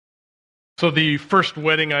So the first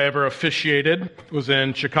wedding I ever officiated was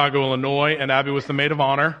in Chicago, Illinois, and Abby was the maid of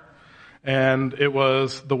honor. And it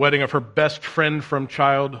was the wedding of her best friend from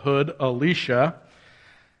childhood, Alicia.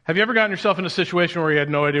 Have you ever gotten yourself in a situation where you had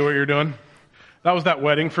no idea what you were doing? That was that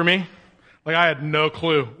wedding for me. Like, I had no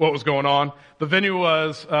clue what was going on. The venue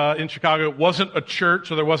was in Chicago. It wasn't a church,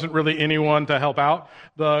 so there wasn't really anyone to help out.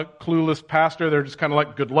 The clueless pastor, they're just kind of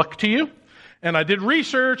like, good luck to you. And I did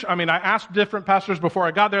research. I asked different pastors before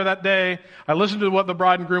I got there that day. I listened to what the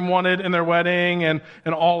bride and groom wanted in their wedding and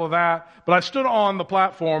all of that. But I stood on the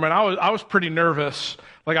platform, and I was pretty nervous.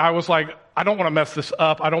 I was like, I don't want to mess this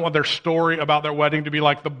up. I don't want their story about their wedding to be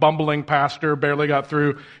like the bumbling pastor, barely got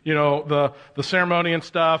through, the ceremony and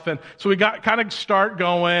stuff. And so we got kind of start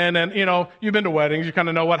going, and, you've been to weddings, you kind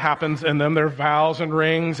of know what happens in them. There are vows and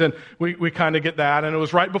rings, and we kind of get that. And it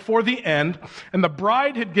was right before the end, and the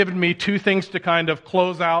bride had given me two things to kind of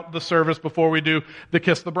close out the service before we do the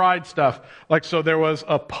Kiss the Bride stuff. So there was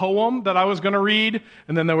a poem that I was going to read,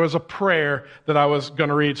 and then there was a prayer that I was going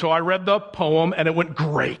to read. So I read the poem, and it went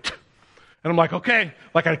great. And I'm like, okay,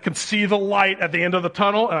 I can see the light at the end of the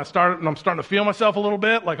tunnel, and I'm starting to feel myself a little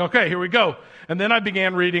bit, okay, here we go. And then I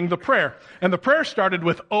began reading the prayer. And the prayer started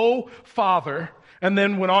with, "Oh, Father," and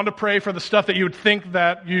then went on to pray for the stuff that you would think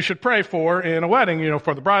that you should pray for in a wedding,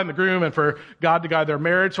 for the bride and the groom and for God to guide their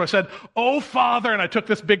marriage. So I said, "Oh, Father," and I took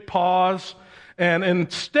this big pause. And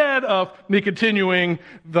instead of me continuing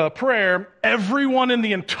the prayer, everyone in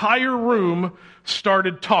the entire room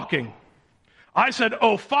started talking. I said,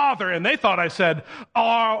 "Oh, Father," and they thought I said,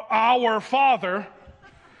 our Father,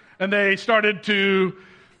 and they started to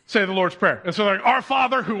say the Lord's Prayer. And so they're like, "Our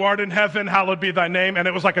Father who art in heaven, hallowed be thy name," and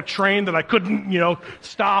it was like a train that I couldn't,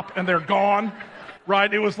 stop, and they're gone,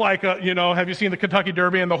 right? It was like, have you seen the Kentucky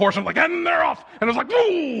Derby and the horse? I'm like, and they're off, and it was like,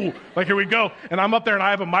 woo! Here we go, and I'm up there, and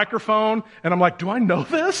I have a microphone, and I'm like, do I know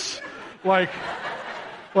this?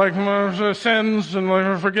 Sins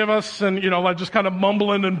and forgive us, and just kind of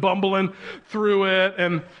mumbling and bumbling through it,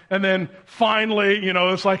 and then finally,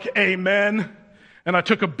 it's like amen, and I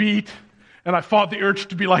took a beat, and I fought the urge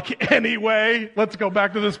to be like, anyway, let's go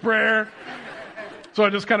back to this prayer. So I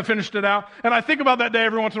just kind of finished it out. And I think about that day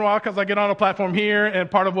every once in a while because I get on a platform here, and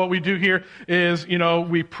part of what we do here is,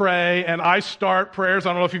 we pray, and I start prayers.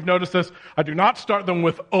 I don't know if you've noticed this. I do not start them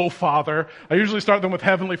with, "Oh, Father." I usually start them with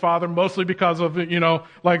Heavenly Father, mostly because of, the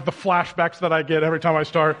flashbacks that I get every time I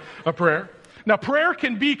start a prayer. Now, prayer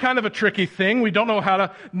can be kind of a tricky thing. We don't know how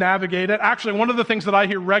to navigate it. Actually, one of the things that I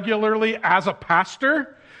hear regularly as a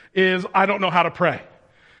pastor is, I don't know how to pray.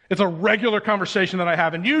 It's a regular conversation that I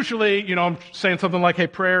have. And usually, I'm saying something like, hey,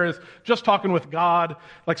 prayer is just talking with God.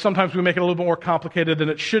 Sometimes we make it a little bit more complicated than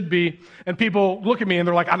it should be. And people look at me and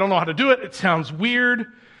they're like, I don't know how to do it. It sounds weird.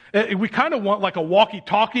 We kind of want a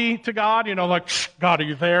walkie-talkie to God, God, are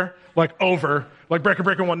you there? Over, Breaker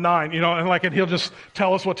 19, and he'll just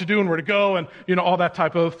tell us what to do and where to go and, all that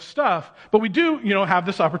type of stuff. But we do, have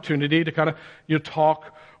this opportunity to kind of,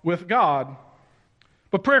 talk with God.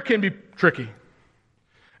 But prayer can be tricky.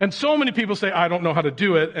 And so many people say, I don't know how to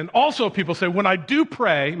do it. And also people say, when I do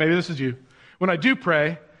pray, maybe this is you, when I do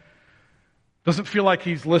pray, doesn't feel like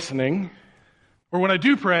he's listening. Or when I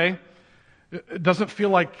do pray, it doesn't feel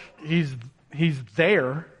like he's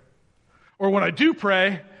there. Or when I do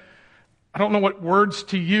pray, I don't know what words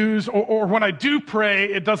to use. Or when I do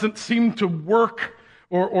pray, it doesn't seem to work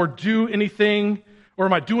or do anything. Or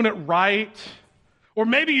am I doing it right? Or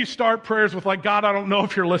maybe you start prayers with God, I don't know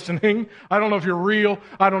if you're listening. I don't know if you're real.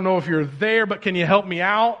 I don't know if you're there, but can you help me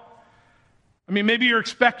out? Maybe you're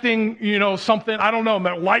expecting, something, I don't know,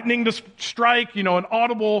 lightning to strike, an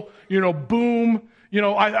audible, boom.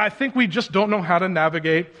 I think we just don't know how to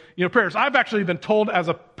navigate, prayers. I've actually been told as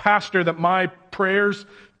a pastor that my prayers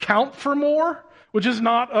count for more, which is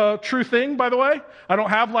not a true thing, by the way. I don't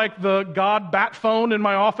have the God bat phone in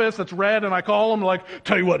my office that's red and I call them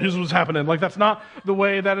tell you what, here's what's happening. That's not the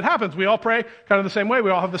way that it happens. We all pray kind of the same way. We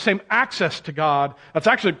all have the same access to God. That's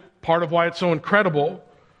actually part of why it's so incredible.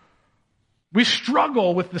 We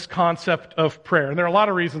struggle with this concept of prayer, and there are a lot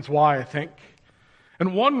of reasons why, I think.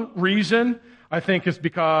 And one reason, I think, is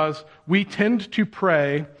because we tend to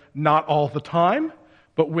pray not all the time,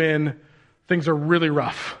 but when things are really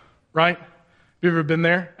rough, right? Have you ever been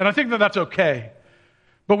there? And I think that that's okay.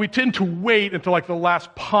 But we tend to wait until the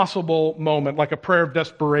last possible moment, like a prayer of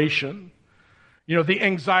desperation. The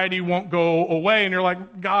anxiety won't go away, and you're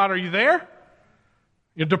like, God, are you there?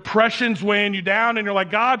 Depression's weighing you down, and you're like,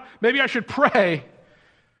 God, maybe I should pray.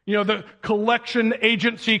 The collection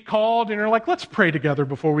agency called and you're like, let's pray together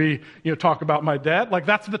before we, talk about my debt. Like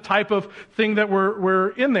that's the type of thing that we're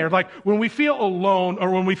in there. Like when we feel alone or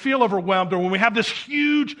when we feel overwhelmed or when we have this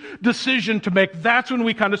huge decision to make, that's when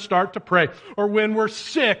we kind of start to pray. Or when we're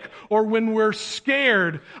sick or when we're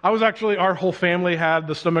scared. Our whole family had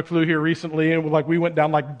the stomach flu here recently and we went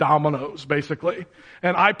down like dominoes basically.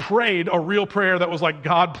 And I prayed a real prayer that was like,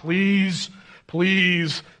 God, please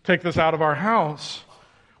take this out of our house.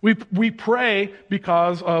 We pray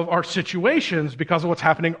because of our situations, because of what's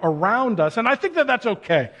happening around us. And I think that that's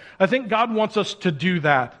okay. I think God wants us to do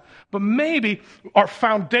that. But maybe our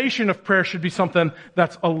foundation of prayer should be something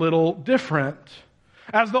that's a little different.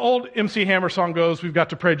 As the old MC Hammer song goes, we've got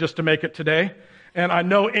to pray just to make it today. And I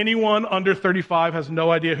know anyone under 35 has no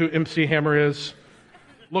idea who MC Hammer is.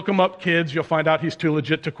 Look him up, kids. You'll find out he's too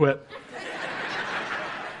legit to quit.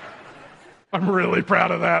 I'm really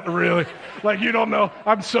proud of that, really. You don't know.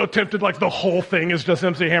 I'm so tempted, the whole thing is just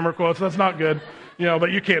MC Hammer quotes. That's not good.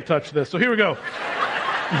 But you can't touch this. So here we go.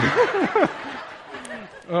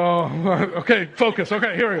 Okay, focus.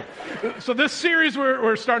 Okay, here we go. So this series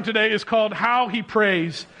we're starting today is called How He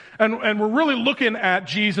Prays. And we're really looking at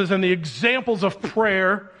Jesus and the examples of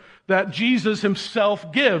prayer that Jesus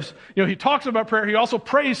himself gives. He talks about prayer. He also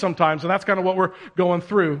prays sometimes, and that's kind of what we're going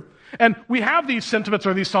through. And we have these sentiments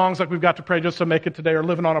or these songs like we've got to pray just to make it today or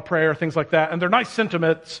living on a prayer, things like that. And they're nice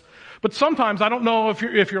sentiments. But sometimes, I don't know if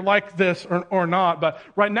you're like this or not, but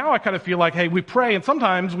right now I kind of feel like, hey, we pray and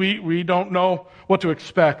sometimes we don't know what to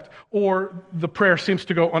expect, or the prayer seems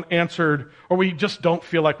to go unanswered, or we just don't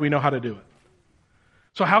feel like we know how to do it.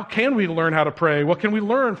 So how can we learn how to pray? What can we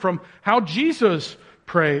learn from how Jesus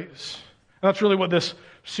prays? And that's really what this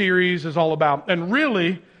series is all about. And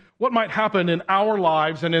really, what might happen in our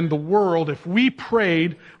lives and in the world if we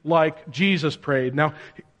prayed like Jesus prayed. Now,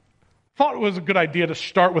 I thought it was a good idea to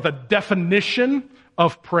start with a definition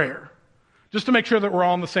of prayer, just to make sure that we're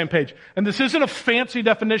all on the same page. And this isn't a fancy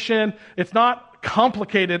definition. It's not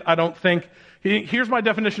complicated, I don't think. Here's my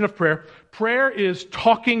definition of prayer. Prayer is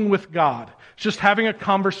talking with God. It's just having a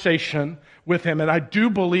conversation with Him. And I do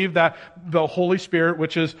believe that the Holy Spirit,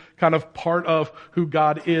 which is kind of part of who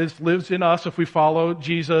God is, lives in us if we follow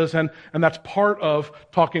Jesus. And that's part of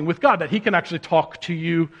talking with God, that He can actually talk to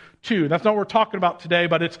you too. That's not what we're talking about today,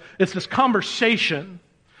 but it's this conversation.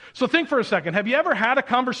 So think for a second. Have you ever had a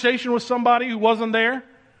conversation with somebody who wasn't there?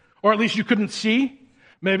 Or at least you couldn't see?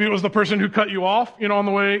 Maybe it was the person who cut you off, on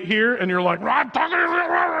the way here, and you're like, I'm talking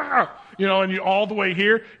to you, and you all the way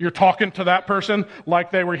here, you're talking to that person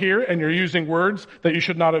like they were here, and you're using words that you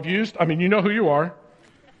should not have used. I mean, you know who you are.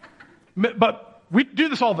 But we do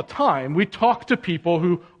this all the time. We talk to people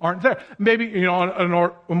who aren't there. Maybe, in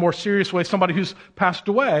a more serious way, somebody who's passed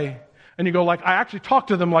away, and you go I actually talk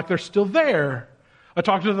to them like they're still there. I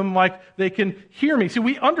talk to them like they can hear me. See,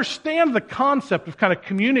 we understand the concept of kind of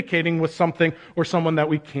communicating with something or someone that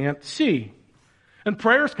we can't see. And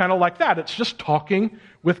prayer is kind of like that. It's just talking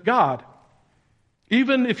with God.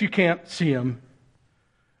 Even if you can't see Him.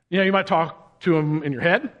 You might talk to Him in your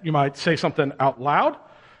head. You might say something out loud.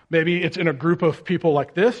 Maybe it's in a group of people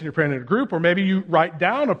like this, and you're praying in a group. Or maybe you write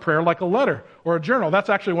down a prayer like a letter or a journal. That's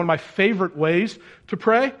actually one of my favorite ways to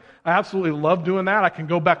pray. I absolutely love doing that. I can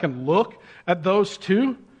go back and look at those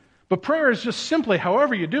too. But prayer is just simply,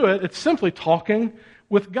 however you do it, it's simply talking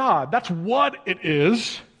with God. That's what it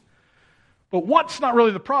is. But what's not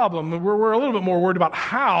really the problem. We're a little bit more worried about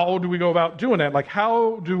how do we go about doing it.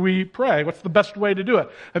 How do we pray? What's the best way to do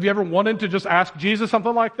it? Have you ever wanted to just ask Jesus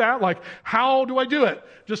something like that? How do I do it?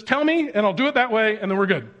 Just tell me and I'll do it that way and then we're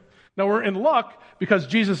good. Now we're in luck because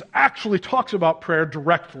Jesus actually talks about prayer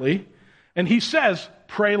directly. And He says,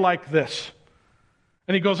 pray like this.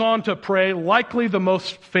 And He goes on to pray likely the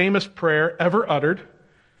most famous prayer ever uttered.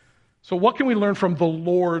 So what can we learn from the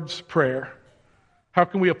Lord's Prayer? How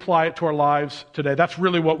can we apply it to our lives today? That's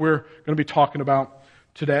really what we're going to be talking about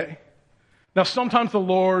today. Now, sometimes the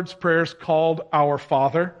Lord's Prayer is called Our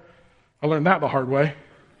Father. I learned that the hard way.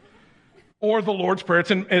 Or the Lord's Prayer.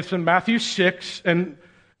 It's in Matthew 6. And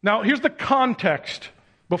now, here's the context.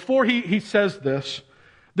 Before he says this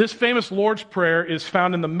famous Lord's Prayer is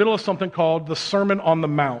found in the middle of something called the Sermon on the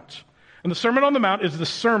Mount. And the Sermon on the Mount is the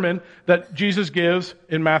sermon that Jesus gives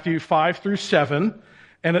in Matthew 5 through 7.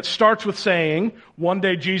 And it starts with saying, one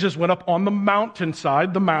day Jesus went up on the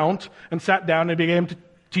mountainside, the mount, and sat down and began to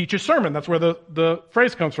teach a sermon. That's where the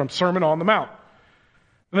phrase comes from, Sermon on the Mount.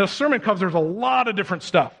 And the sermon covers a lot of different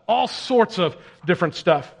stuff, all sorts of different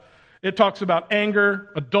stuff. It talks about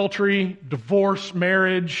anger, adultery, divorce,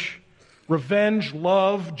 marriage, revenge,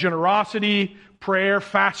 love, generosity, prayer,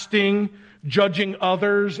 fasting, judging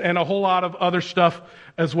others, and a whole lot of other stuff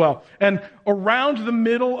as well. And around the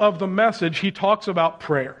middle of the message, he talks about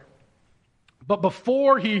prayer. But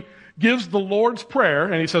before he gives the Lord's Prayer,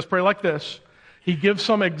 and he says, pray like this, he gives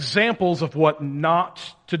some examples of what not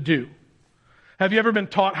to do. Have you ever been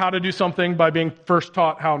taught how to do something by being first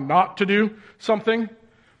taught how not to do something?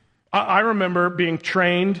 I remember being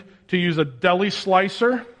trained to use a deli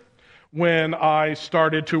slicer when I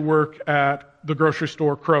started to work at the grocery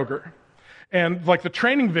store Kroger. And like the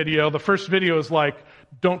training video, the first video is like,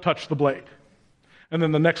 don't touch the blade. And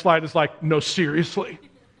then the next slide is like, no, seriously,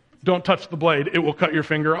 don't touch the blade. It will cut your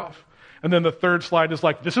finger off. And then the third slide is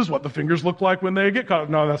like, this is what the fingers look like when they get cut off.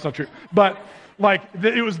 No, that's not true. But like,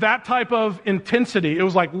 it was that type of intensity. It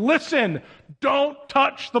was like, listen, don't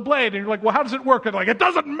touch the blade. And you're like, well, how does it work? And like, it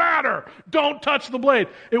doesn't matter. Don't touch the blade.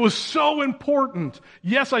 It was so important.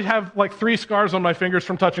 Yes, I have like 3 scars on my fingers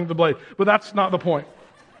from touching the blade, but that's not the point.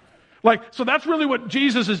 Like, so that's really what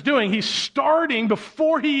Jesus is doing. He's starting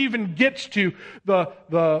before he even gets to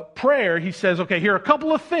the prayer. He says, okay, here are a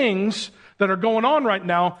couple of things that are going on right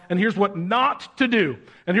now, and here's what not to do.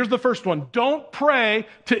 And here's the first one. Don't pray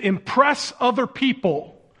to impress other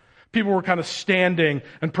people. People were kind of standing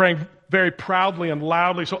and praying very proudly and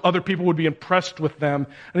loudly so other people would be impressed with them.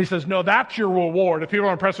 And he says, no, that's your reward. If people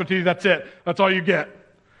are impressed with you, that's it. That's all you get.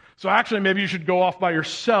 So actually, maybe you should go off by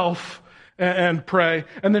yourself and pray.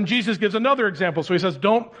 And then Jesus gives another example. So he says,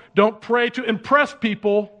 don't pray to impress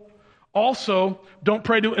people. Also, don't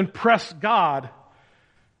pray to impress God.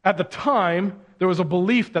 At the time, there was a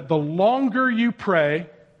belief that the longer you pray,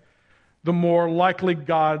 the more likely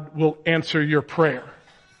God will answer your prayer.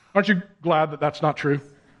 Aren't you glad that that's not true?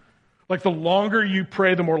 Like the longer you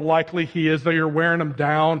pray, the more likely he is that you're wearing him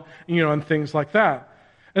down, and things like that.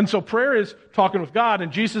 And so prayer is talking with God, and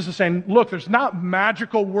Jesus is saying, look, there's not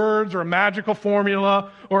magical words or a magical formula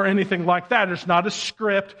or anything like that. It's not a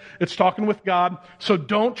script. It's talking with God. So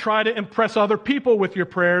don't try to impress other people with your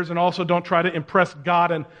prayers, and also don't try to impress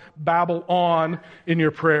God and babble on in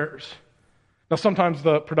your prayers. Now, sometimes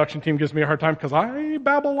the production team gives me a hard time because I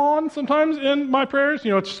babble on sometimes in my prayers.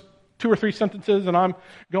 It's 2 or 3 sentences and I'm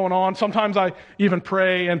going on. Sometimes I even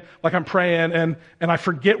pray and like I'm praying and I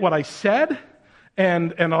forget what I said.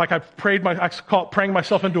 And like I call it praying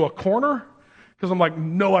myself into a corner because I'm like,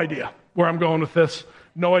 no idea where I'm going with this,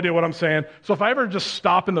 no idea what I'm saying. So if I ever just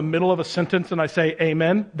stop in the middle of a sentence and I say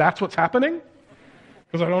amen, that's what's happening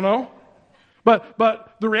because I don't know.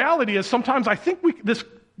 But the reality is sometimes I think we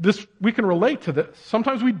can relate to this.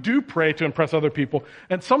 Sometimes we do pray to impress other people,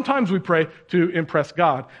 and sometimes we pray to impress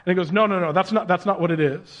God. And he goes, no, that's not what it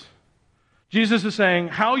is. Jesus is saying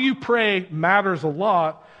how you pray matters a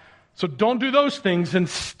lot. So don't do those things.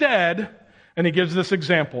 Instead, and he gives this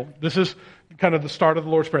example. This is kind of the start of the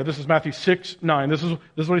Lord's Prayer. This is Matthew 6:9. This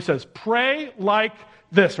is what he says. Pray like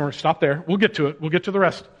this. And we're going to stop there. We'll get to it. We'll get to the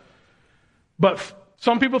rest. But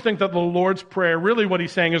some people think that the Lord's Prayer, really what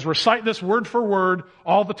he's saying is recite this word for word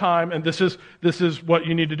all the time, and this is what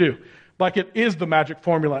you need to do. Like it is the magic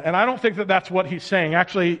formula. And I don't think that that's what he's saying.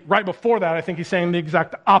 Actually, right before that, I think he's saying the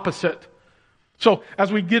exact opposite. So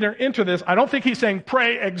as we get into this, I don't think he's saying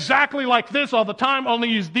pray exactly like this all the time, only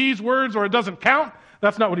use these words or it doesn't count.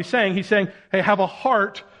 That's not what he's saying. He's saying, hey, have a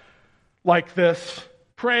heart like this.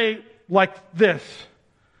 Pray like this.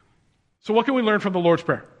 So what can we learn from the Lord's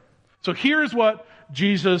Prayer? So here's what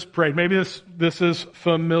Jesus prayed. Maybe this is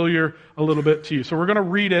familiar a little bit to you. So we're going to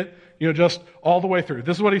read it, just all the way through.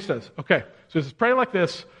 This is what he says. Okay, so he says, pray like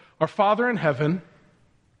this. Our Father in heaven,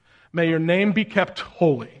 may your name be kept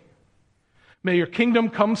holy. May your kingdom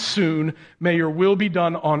come soon. May your will be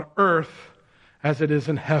done on earth as it is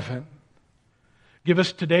in heaven. Give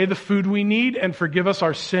us today the food we need and forgive us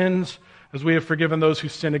our sins as we have forgiven those who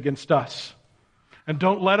sin against us. And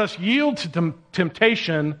don't let us yield to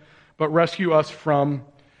temptation, but rescue us from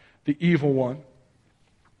the evil one.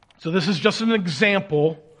 So this is just an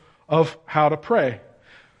example of how to pray.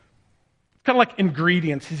 Kind of like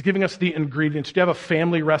ingredients. He's giving us the ingredients. Do you have a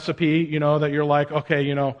family recipe, that you're like,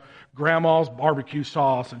 okay, grandma's barbecue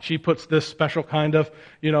sauce, and she puts this special kind of,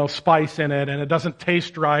 spice in it, and it doesn't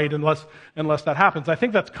taste right unless that happens. I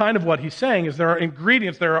think that's kind of what he's saying, is there are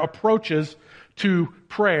ingredients, there are approaches to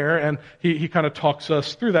prayer, and he kind of talks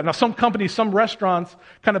us through that. Now, some companies, some restaurants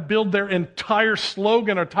kind of build their entire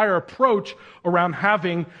slogan, entire approach around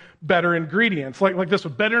having better ingredients. Like this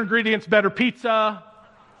one, better ingredients, better pizza,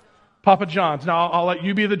 Papa John's. Now, I'll let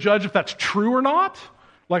you be the judge if that's true or not.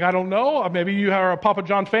 Like, I don't know. Maybe you are a Papa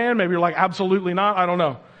John fan. Maybe you're like, absolutely not. I don't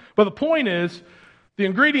know. But the point is, the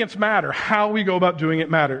ingredients matter. How we go about doing it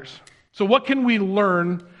matters. So what can we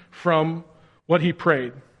learn from what he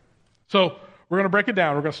prayed? So we're going to break it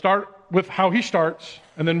down. We're going to start with how he starts,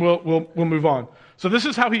 and then we'll move on. So this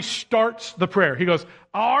is how he starts the prayer. He goes,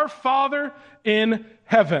 "Our Father in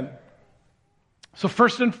heaven." So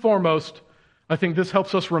first and foremost, I think this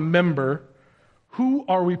helps us remember, who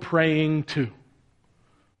are we praying to?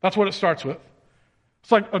 That's what it starts with.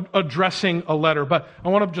 It's like addressing a letter, but I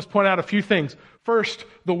want to just point out a few things. First,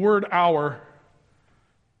 the word "our."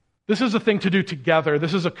 This is a thing to do together.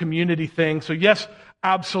 This is a community thing. So yes,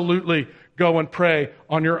 absolutely go and pray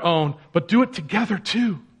on your own, but do it together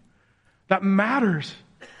too. That matters.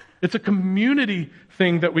 It's a community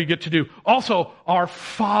thing that we get to do. Also, our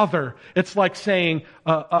Father. It's like saying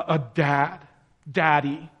a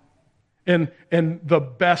daddy, in the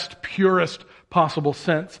best, purest possible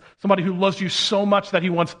sense. Somebody who loves you so much that he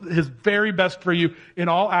wants his very best for you in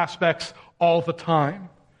all aspects, all the time.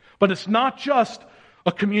 But it's not just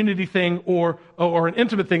a community thing or an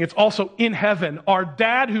intimate thing. It's also in heaven. Our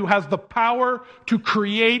dad who has the power to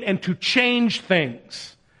create and to change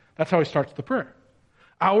things. That's how he starts the prayer.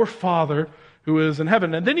 Our Father who is in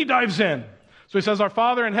heaven. And then he dives in. So he says, "Our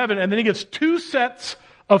Father in heaven," and then he gives two sets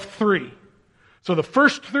of three. So the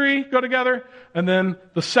first three go together, and then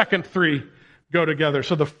the second three go together.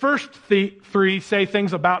 So the first three say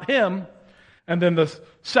things about him, and then the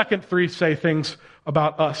second three say things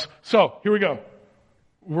about us. So here we go.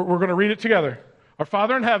 We're going to read it together. Our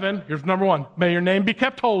Father in heaven, here's number one, may your name be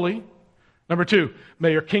kept holy. Number two,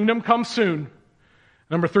 may your kingdom come soon.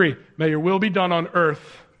 Number three, may your will be done on earth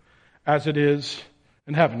as it is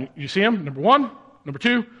in heaven. You see him? Number one, number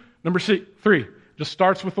two, number three. Just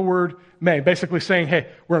starts with the word may, basically saying, hey,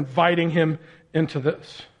 we're inviting him into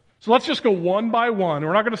this. So let's just go one by one.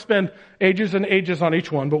 We're not going to spend ages and ages on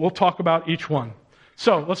each one, but we'll talk about each one.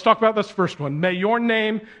 So let's talk about this first one. May your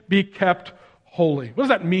name be kept holy. What does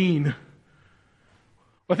that mean? Well,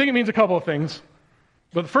 I think it means a couple of things.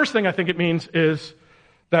 But the first thing I think it means is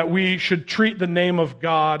that we should treat the name of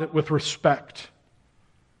God with respect.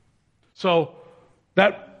 So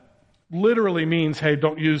that literally means, hey,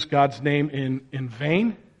 don't use God's name in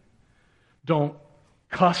vain. Don't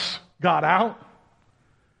cuss God out.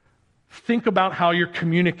 Think about how you're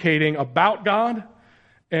communicating about God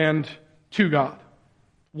and to God.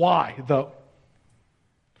 Why, though?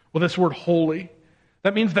 Well, this word holy,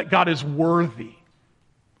 that means that God is worthy.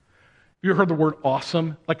 Have you ever heard the word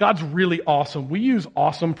awesome? Like, God's really awesome. We use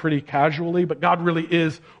awesome pretty casually, but God really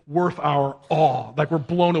is worth our awe. Like, we're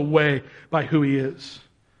blown away by who he is.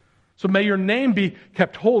 So may your name be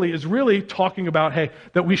kept holy is really talking about, hey,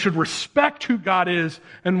 that we should respect who God is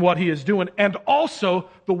and what he is doing. And also,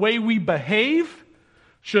 the way we behave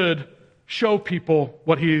should show people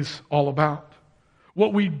what he's all about.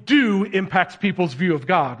 What we do impacts people's view of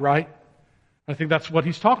God, right? I think that's what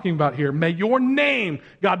he's talking about here. May your name,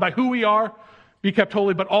 God, by who we are, be kept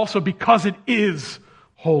holy, but also because it is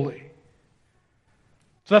holy.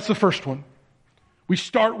 So that's the first one. We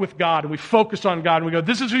start with God and we focus on God and we go,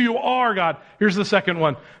 this is who you are, God. Here's the second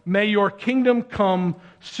one. May your kingdom come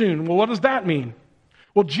soon. Well, what does that mean?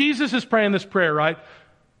 Well, Jesus is praying this prayer, right?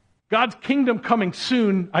 God's kingdom coming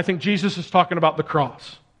soon, I think Jesus is talking about the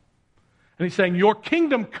cross. And he's saying, your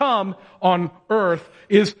kingdom come on earth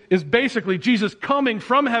is basically Jesus coming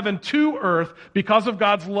from heaven to earth because of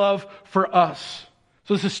God's love for us.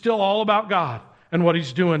 So this is still all about God and what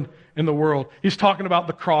he's doing in the world. He's talking about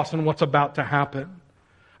the cross and what's about to happen.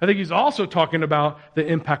 I think he's also talking about the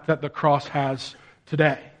impact that the cross has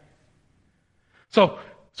today. So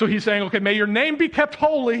he's saying, okay, may your name be kept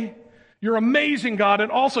holy. You're amazing, God,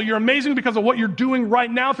 and also you're amazing because of what you're doing right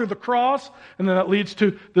now through the cross. And then that leads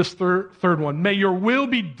to this third one. May your will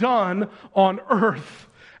be done on earth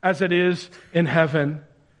as it is in heaven.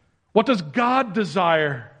 What does God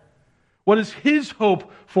desire? What is his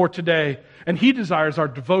hope for today? And he desires our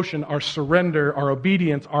devotion, our surrender, our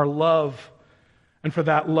obedience, our love. And for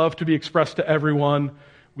that love to be expressed to everyone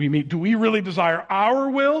we meet. Do we really desire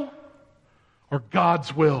our will or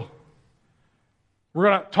God's will? We're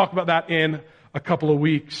going to talk about that in a couple of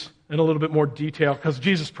weeks in a little bit more detail because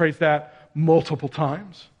Jesus prays that multiple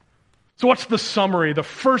times. So what's the summary, the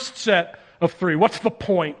first set of three? What's the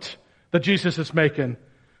point that Jesus is making?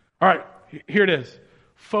 All right, here it is.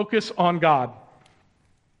 Focus on God.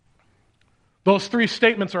 Those three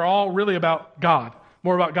statements are all really about God,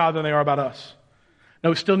 more about God than they are about us.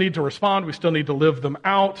 Now, we still need to respond. We still need to live them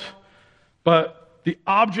out. But the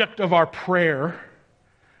object of our prayer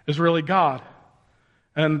is really God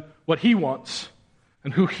and what he wants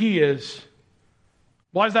and who he is.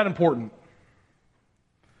 Why is that important?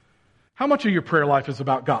 How much of your prayer life is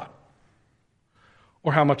about God?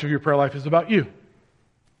 Or how much of your prayer life is about you?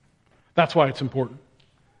 That's why it's important.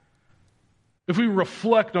 If we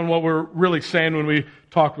reflect on what we're really saying when we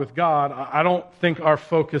talk with God, I don't think our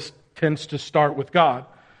focus tends to start with God.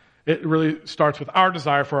 It really starts with our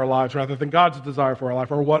desire for our lives rather than God's desire for our life,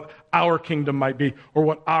 or what our kingdom might be, or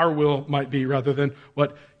what our will might be, rather than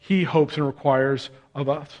what He hopes and requires of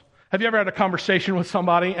us. Have you ever had a conversation with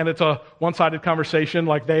somebody and it's a one-sided conversation,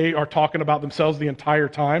 like they are talking about themselves the entire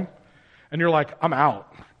time, and you're like, I'm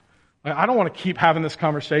out. I don't want to keep having this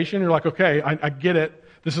conversation. You're like, okay, I get it.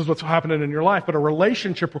 This is what's happening in your life, but a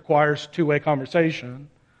relationship requires two-way conversation.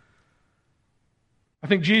 I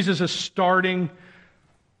think Jesus is starting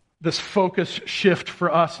this focus shift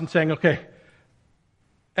for us and saying, okay,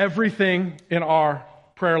 everything in our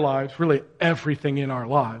prayer lives, really everything in our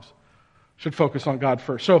lives, should focus on God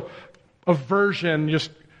first. So a version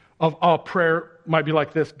just of our prayer might be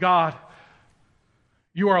like this: God,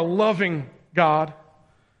 you are a loving God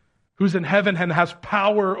who's in heaven and has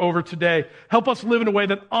power over today. Help us live in a way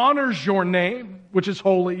that honors your name, which is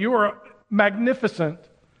holy. You are magnificent.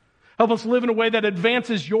 Help us live in a way that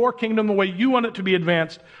advances your kingdom the way you want it to be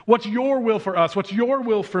advanced. What's your will for us? What's your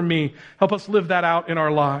will for me? Help us live that out in our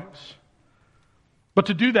lives. But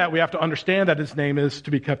to do that, we have to understand that His name is to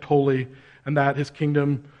be kept holy and that His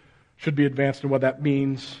kingdom should be advanced and what that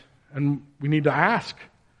means. And we need to ask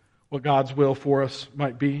what God's will for us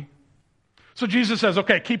might be. So Jesus says,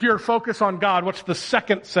 okay, keep your focus on God. What's the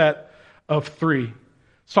second set of three?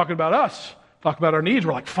 It's talking about us, talking about our needs.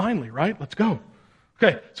 We're like, finally, right? Let's go.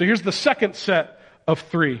 Okay, so here's the second set of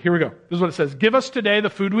three. Here we go. This is what it says. Give us today the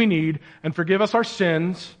food we need, and forgive us our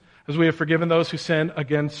sins, as we have forgiven those who sin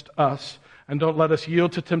against us. And don't let us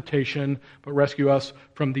yield to temptation, but rescue us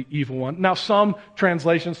from the evil one. Now, some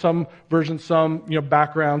translations, some versions, some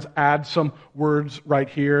backgrounds add some words right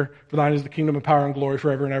here. For thine is the kingdom and power and glory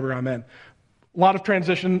forever and ever. Amen. A lot of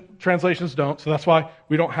translations don't, so that's why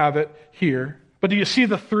we don't have it here. But do you see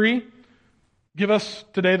the three? Give us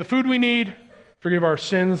today the food we need. Forgive our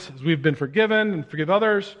sins as we've been forgiven, and forgive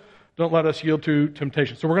others. Don't let us yield to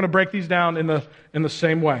temptation. So we're going to break these down in the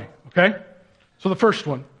same way, okay? So the first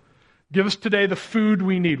one, give us today the food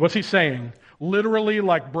we need. What's he saying? Literally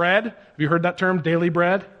like bread. Have you heard that term, daily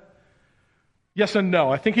bread? Yes and no.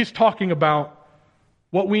 I think he's talking about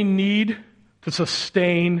what we need to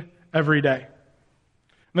sustain every day.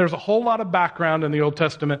 And there's a whole lot of background in the Old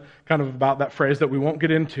Testament kind of about that phrase that we won't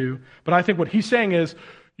get into. But I think what he's saying is,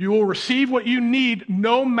 you will receive what you need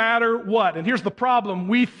no matter what. And here's the problem.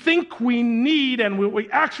 We think we need and what we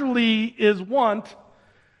actually is want,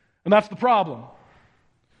 and that's the problem.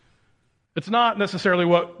 It's not necessarily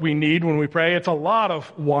what we need when we pray. It's a lot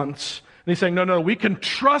of wants. And he's saying, no, we can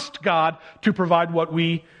trust God to provide what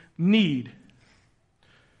we need.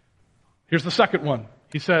 Here's the second one.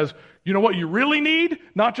 He says, you know what you really need?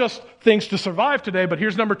 Not just things to survive today, but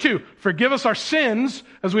here's number 2. Forgive us our sins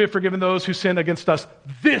as we have forgiven those who sin against us.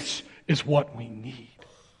 This is what we need.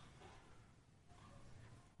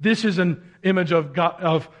 This is an image of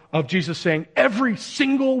God, of Jesus saying, every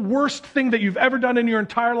single worst thing that you've ever done in your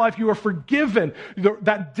entire life, you are forgiven.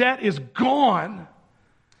 That debt is gone.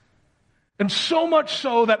 And so much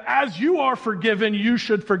so that as you are forgiven, you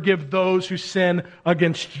should forgive those who sin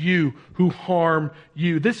against you, who harm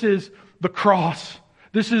you. This is the cross.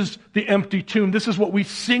 This is the empty tomb. This is what we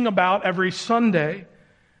sing about every Sunday. And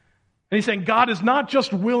he's saying God is not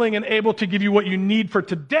just willing and able to give you what you need for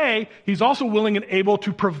today, He's also willing and able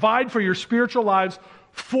to provide for your spiritual lives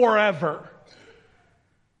forever.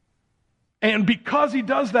 And because He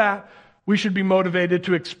does that, we should be motivated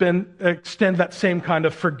to extend that same kind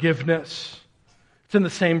of forgiveness. It's in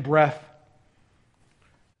the same breath.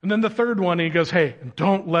 And then the third one, he goes, hey,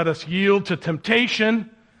 don't let us yield to temptation,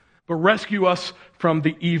 but rescue us from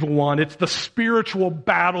the evil one. It's the spiritual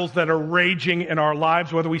battles that are raging in our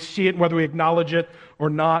lives, whether we see it, whether we acknowledge it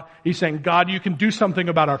or not. He's saying, God, you can do something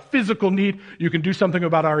about our physical need. You can do something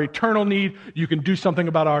about our eternal need. You can do something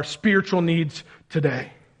about our spiritual needs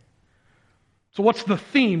today. So what's the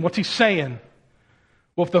theme? What's he saying?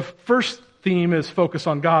 Well, if the first theme is focus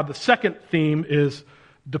on God, the second theme is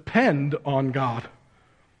depend on God.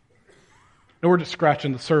 Now we're just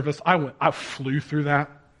scratching the surface. I flew through that.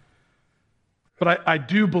 But I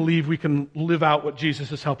do believe we can live out what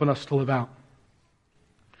Jesus is helping us to live out.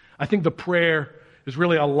 I think the prayer is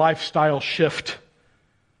really a lifestyle shift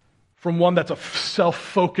from one that's a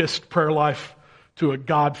self-focused prayer life to a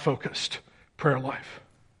God-focused prayer life.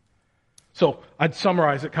 So I'd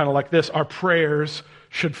summarize it kind of like this. Our prayers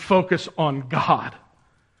should focus on God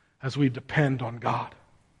as we depend on God.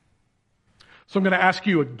 So I'm going to ask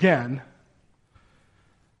you again,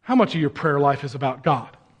 how much of your prayer life is about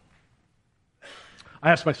God?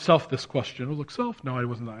 I asked myself this question. I was like, self? No,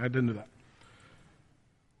 I didn't do that.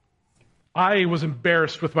 I was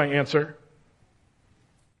embarrassed with my answer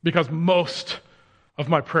because most of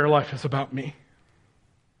my prayer life is about me.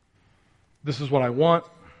 This is what I want.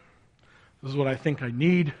 This is what I think I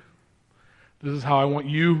need. This is how I want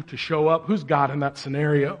you to show up. Who's God in that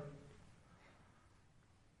scenario?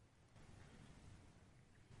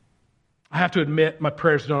 I have to admit, my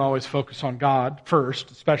prayers don't always focus on God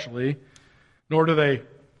first, especially, nor do they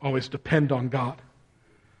always depend on God.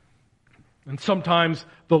 And sometimes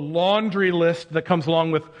the laundry list that comes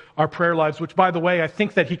along with our prayer lives, which, by the way, I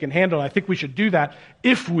think that He can handle. I think we should do that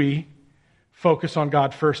if we focus on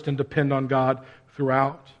God first and depend on God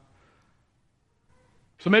throughout.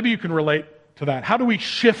 So maybe you can relate to that. How do we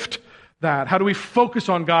shift that? How do we focus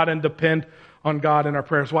on God and depend on God in our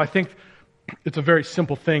prayers? Well, I think it's a very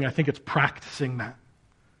simple thing. I think it's practicing that.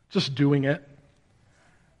 Just doing it.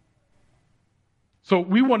 So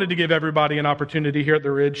we wanted to give everybody an opportunity here at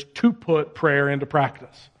the Ridge to put prayer into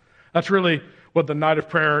practice. That's really what the night of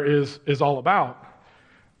prayer is all about.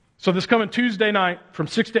 So this coming Tuesday night from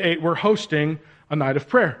 6 to 8, we're hosting a night of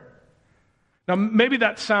prayer. Now, maybe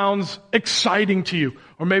that sounds exciting to you,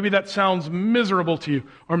 or maybe that sounds miserable to you,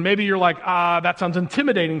 or maybe you're like, that sounds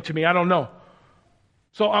intimidating to me. I don't know.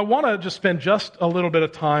 So I want to just spend just a little bit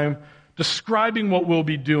of time describing what we'll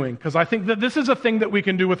be doing, because I think that this is a thing that we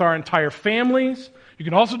can do with our entire families. You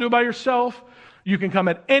can also do it by yourself. You can come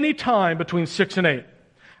at any time between 6 and 8,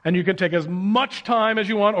 and you can take as much time as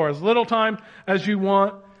you want or as little time as you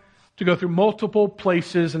want to go through multiple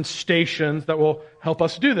places and stations that will help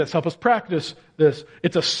us do this, help us practice this.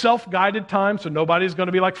 It's a self-guided time, so nobody's going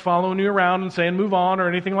to be like following you around and saying move on or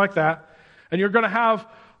anything like that. And you're going to have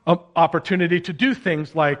an opportunity to do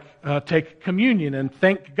things like take communion and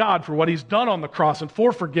thank God for what He's done on the cross and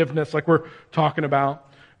for forgiveness, like we're talking about.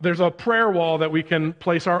 There's a prayer wall that we can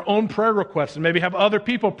place our own prayer requests and maybe have other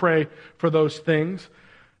people pray for those things.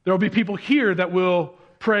 There will be people here that will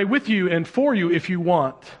pray with you and for you if you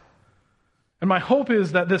want. And my hope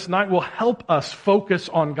is that this night will help us focus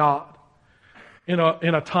on God in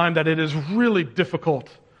a time that it is really difficult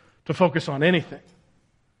to focus on anything.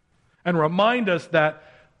 And remind us that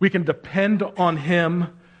we can depend on Him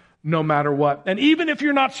no matter what. And even if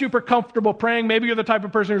you're not super comfortable praying, maybe you're the type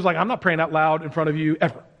of person who's like, I'm not praying out loud in front of you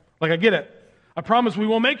ever. Like, I get it. I promise we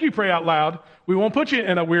won't make you pray out loud. We won't put you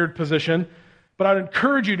in a weird position. But I'd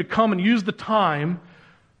encourage you to come and use the time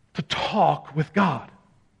to talk with God.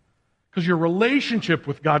 Because your relationship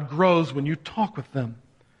with God grows when you talk with them.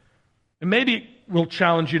 And maybe we'll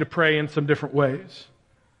challenge you to pray in some different ways.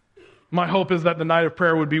 My hope is that the night of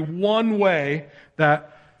prayer would be one way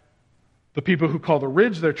that the people who call the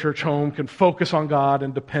Ridge their church home can focus on God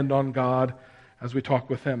and depend on God as we talk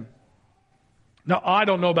with Him. Now, I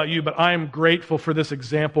don't know about you, but I am grateful for this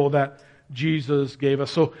example that Jesus gave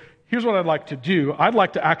us. So here's what I'd like to do. I'd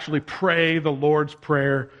like to actually pray the Lord's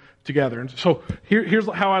Prayer together. And so here's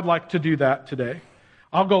how I'd like to do that today.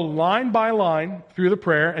 I'll go line by line through the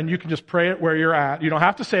prayer, and you can just pray it where you're at. You don't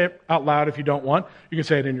have to say it out loud if you don't want. You can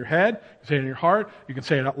say it in your head, you can say it in your heart, you can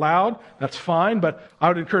say it out loud. That's fine, but I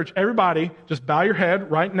would encourage everybody, just bow your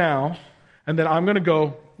head right now, and then I'm going to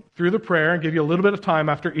go through the prayer and give you a little bit of time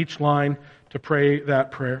after each line to pray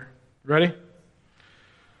that prayer. Ready?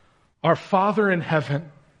 Our Father in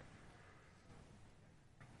heaven,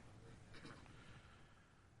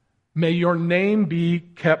 may your name be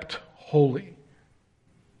kept holy.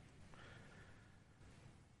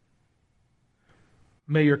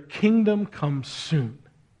 May your kingdom come soon.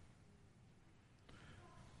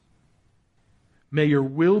 May your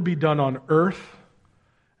will be done on earth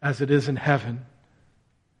as it is in heaven.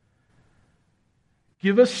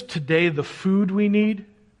 Give us today the food we need,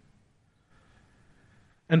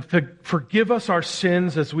 and forgive us our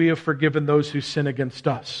sins as we have forgiven those who sin against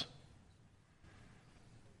us.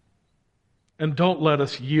 And don't let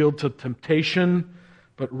us yield to temptation,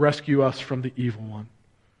 but rescue us from the evil one.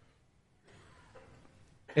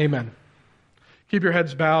 Amen. Keep your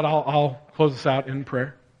heads bowed. I'll close this out in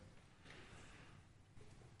prayer.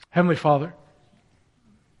 Heavenly Father,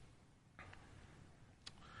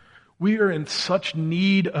 we are in such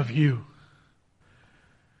need of You.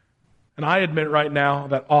 And I admit right now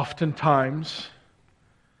that oftentimes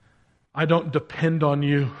I don't depend on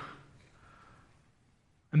You.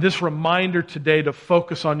 And this reminder today to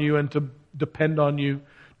focus on You and to depend on You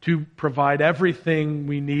to provide everything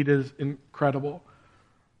we need is incredible.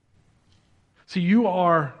 See, You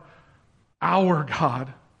are our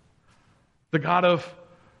God, the God of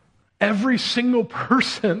every single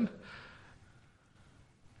person.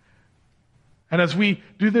 And as we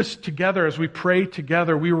do this together, as we pray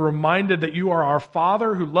together, we are reminded that you are our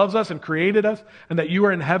Father who loves us and created us, and that you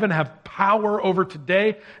are in heaven, have power over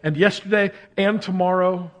today and yesterday and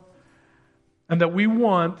tomorrow, and that we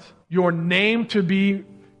want your name to be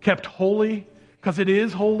kept holy, because it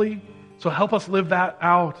is holy. So help us live that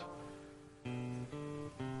out.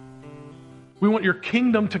 We want your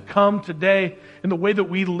kingdom to come today in the way that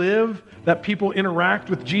we live, that people interact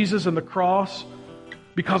with Jesus and the cross,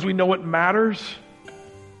 because we know it matters,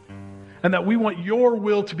 and that we want your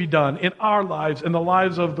will to be done in our lives, in the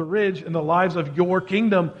lives of the Ridge, in the lives of your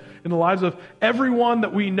kingdom, in the lives of everyone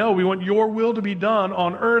that we know. We want your will to be done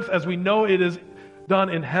on earth as we know it is done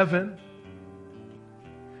in heaven.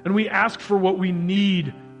 And we ask for what we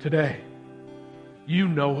need today. You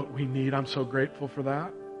know what we need. I'm so grateful for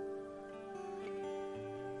that.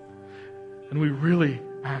 And we really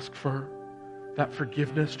ask for that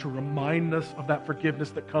forgiveness, to remind us of that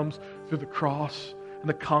forgiveness that comes through the cross and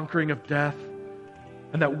the conquering of death,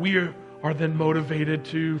 and that we are then motivated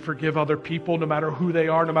to forgive other people, no matter who they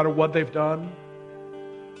are, no matter what they've done.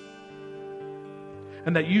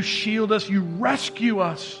 And that you shield us, you rescue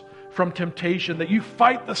us from temptation, that you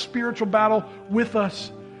fight the spiritual battle with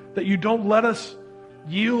us, that you don't let us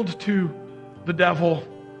yield to the devil,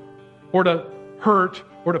 or to hurt,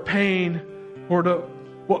 or to pain, or to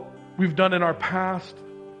what we've done in our past.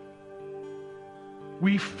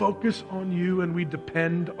 We focus on you and we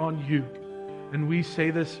depend on you. And we say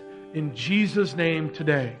this in Jesus' name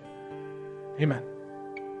today. Amen.